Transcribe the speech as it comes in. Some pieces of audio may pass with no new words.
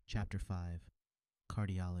Chapter 5,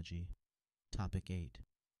 Cardiology. Topic 8,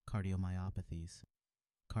 Cardiomyopathies.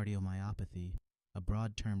 Cardiomyopathy, a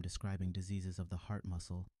broad term describing diseases of the heart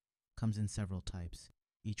muscle, comes in several types,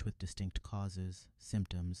 each with distinct causes,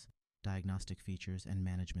 symptoms, diagnostic features, and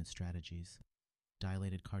management strategies.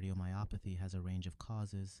 Dilated cardiomyopathy has a range of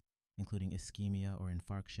causes, including ischemia or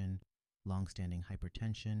infarction, long-standing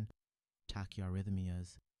hypertension,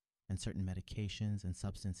 tachyarrhythmias, and certain medications and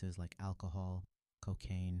substances like alcohol,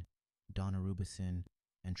 cocaine, daunorubicin,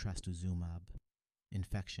 and trastuzumab.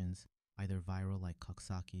 Infections, either viral like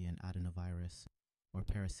Coxsackie and adenovirus, or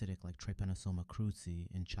parasitic like Trypanosoma cruzi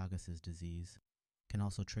in Chagas's disease, can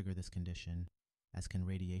also trigger this condition, as can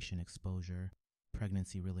radiation exposure,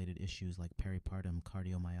 pregnancy-related issues like peripartum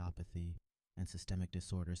cardiomyopathy, and systemic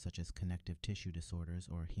disorders such as connective tissue disorders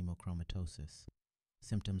or hemochromatosis.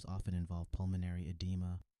 Symptoms often involve pulmonary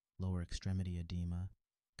edema, lower extremity edema,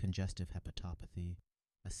 congestive hepatopathy,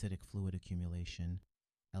 acidic fluid accumulation,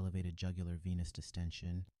 elevated jugular venous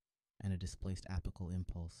distension, and a displaced apical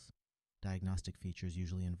impulse. Diagnostic features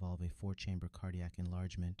usually involve a 4-chamber cardiac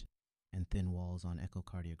enlargement and thin walls on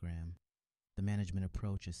echocardiogram. The management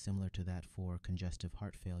approach is similar to that for congestive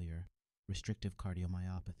heart failure. Restrictive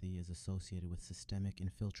cardiomyopathy is associated with systemic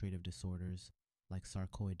infiltrative disorders like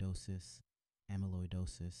sarcoidosis,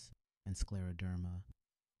 amyloidosis, and scleroderma,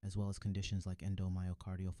 as well as conditions like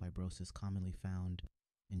endomyocardial fibrosis commonly found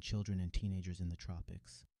in children and teenagers in the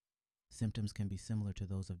tropics. Symptoms can be similar to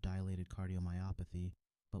those of dilated cardiomyopathy,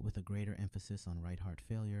 but with a greater emphasis on right heart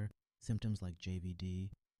failure, symptoms like JVD,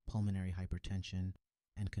 pulmonary hypertension,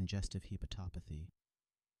 and congestive hepatopathy.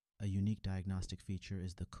 A unique diagnostic feature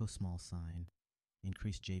is the Kussmaul sign,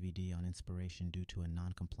 increased JVD on inspiration due to a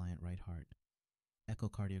non-compliant right heart.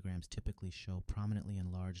 Echocardiograms typically show prominently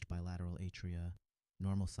enlarged bilateral atria,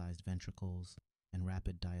 normal-sized ventricles, and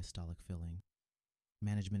rapid diastolic filling.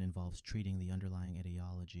 Management involves treating the underlying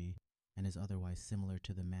etiology and is otherwise similar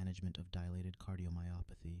to the management of dilated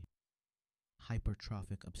cardiomyopathy.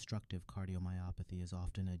 Hypertrophic obstructive cardiomyopathy is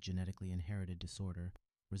often a genetically inherited disorder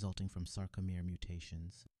resulting from sarcomere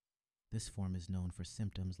mutations. This form is known for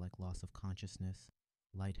symptoms like loss of consciousness,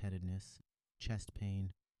 lightheadedness, chest pain,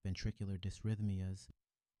 ventricular dysrhythmias,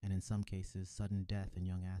 and in some cases, sudden death in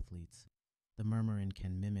young athletes. The murmurin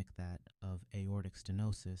can mimic that of aortic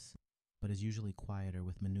stenosis, but is usually quieter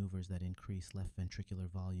with maneuvers that increase left ventricular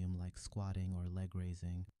volume like squatting or leg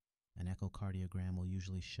raising. An echocardiogram will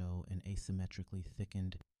usually show an asymmetrically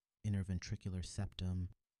thickened interventricular septum,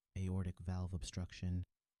 aortic valve obstruction,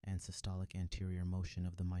 and systolic anterior motion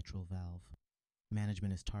of the mitral valve.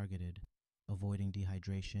 Management is targeted. Avoiding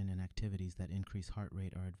dehydration and activities that increase heart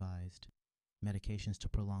rate are advised. Medications to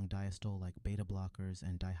prolong diastole like beta blockers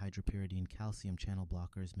and dihydropyridine calcium channel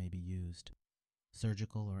blockers may be used.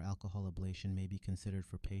 Surgical or alcohol ablation may be considered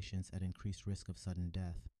for patients at increased risk of sudden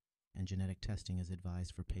death, and genetic testing is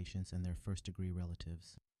advised for patients and their first-degree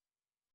relatives.